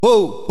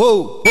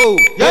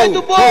E aí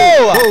do boa,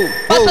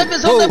 passa a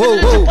visão da vida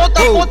de ponta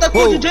a ponta com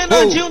o DJ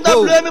Nandinho,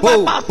 WM vai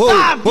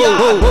passar,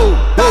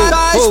 viado.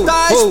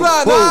 Tá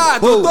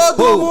explanado,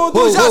 todo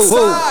mundo já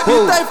sabe.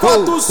 Tem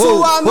foto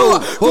sua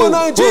nua com o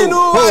Nandinho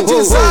no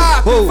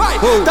WhatsApp. Vai,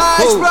 tá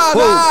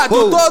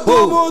explanado,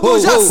 todo mundo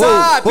já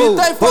sabe.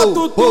 Tem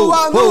foto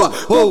tua nua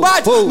com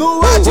bate no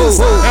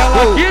WhatsApp.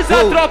 Ela quis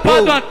a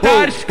tropa do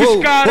Antares, que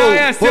os caras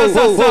é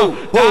sensação.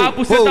 Dá a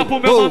buceta pro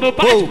meu mano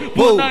bate,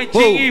 pro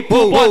Nandinho e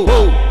pro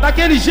botão.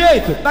 Daquele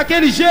jeito,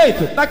 daquele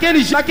jeito,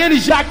 daquele jeito.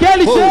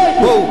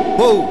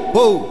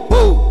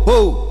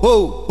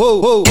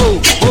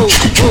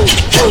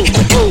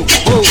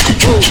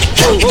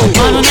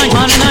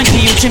 Mano,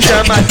 Nandinho te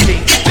chama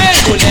assim.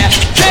 Vem mulher,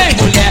 vem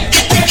mulher.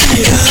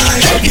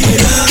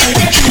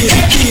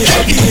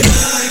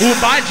 O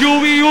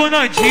Baile e o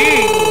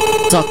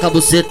Nandinho. Toca a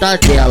buceta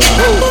dela.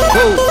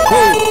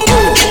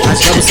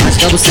 Rasga a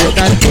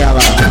buceta dela.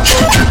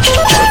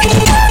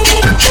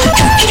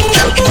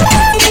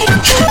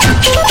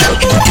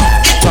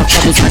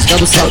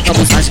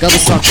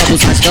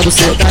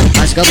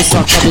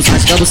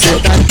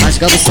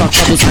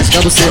 Rasga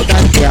a buceta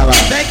dela.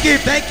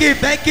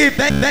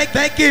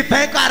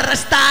 Vem com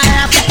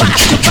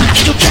arrasta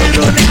passo,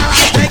 piro nela.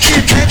 Vem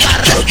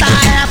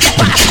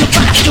com arrasta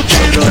passo,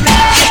 piro nela.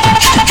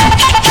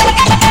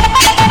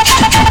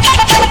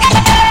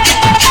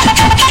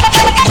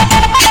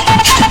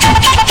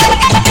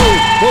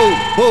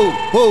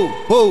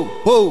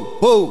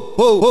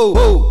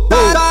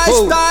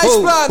 Tá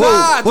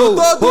explanado,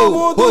 todo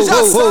mundo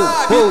já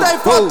sabe. Tem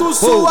foto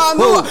sua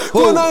nua com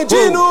o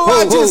Nandinho no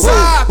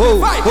WhatsApp.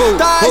 Vai,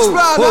 tá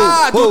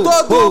explanado,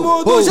 todo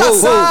mundo já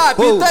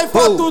sabe. Tem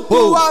foto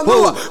tua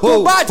nua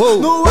com bate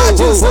no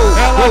WhatsApp.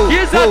 Ela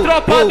quis a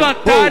tropa do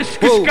Antares,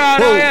 que os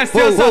caras é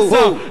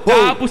sensação.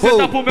 Dá a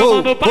buceta pro meu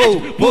mano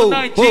bate, pro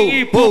Nandinho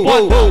e pro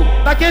botão.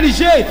 Daquele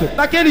jeito,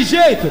 daquele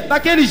jeito,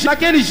 daquele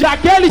jeito.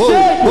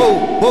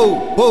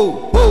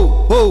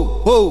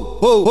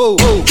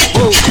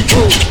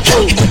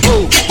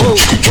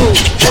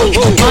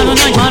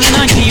 Mano,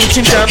 Nandinho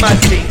te chama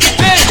assim.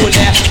 Vem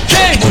mulher,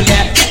 vem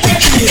mulher.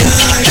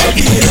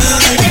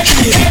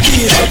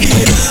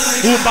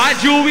 O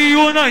Baile e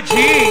o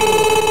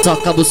Nandinho.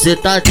 Toca a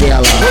buceta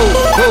dela.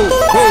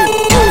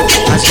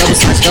 Rasga a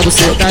buceta dela. Rasga a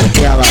buceta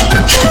dela.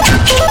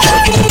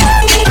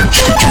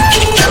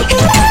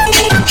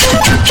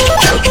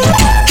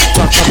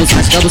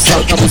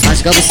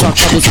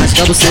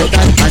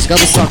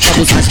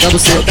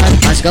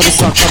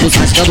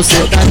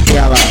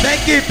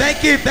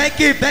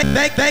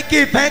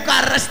 Vem com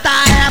arrasta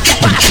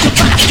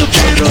passo,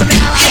 piro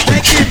nela.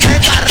 Vem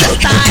com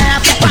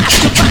arrasta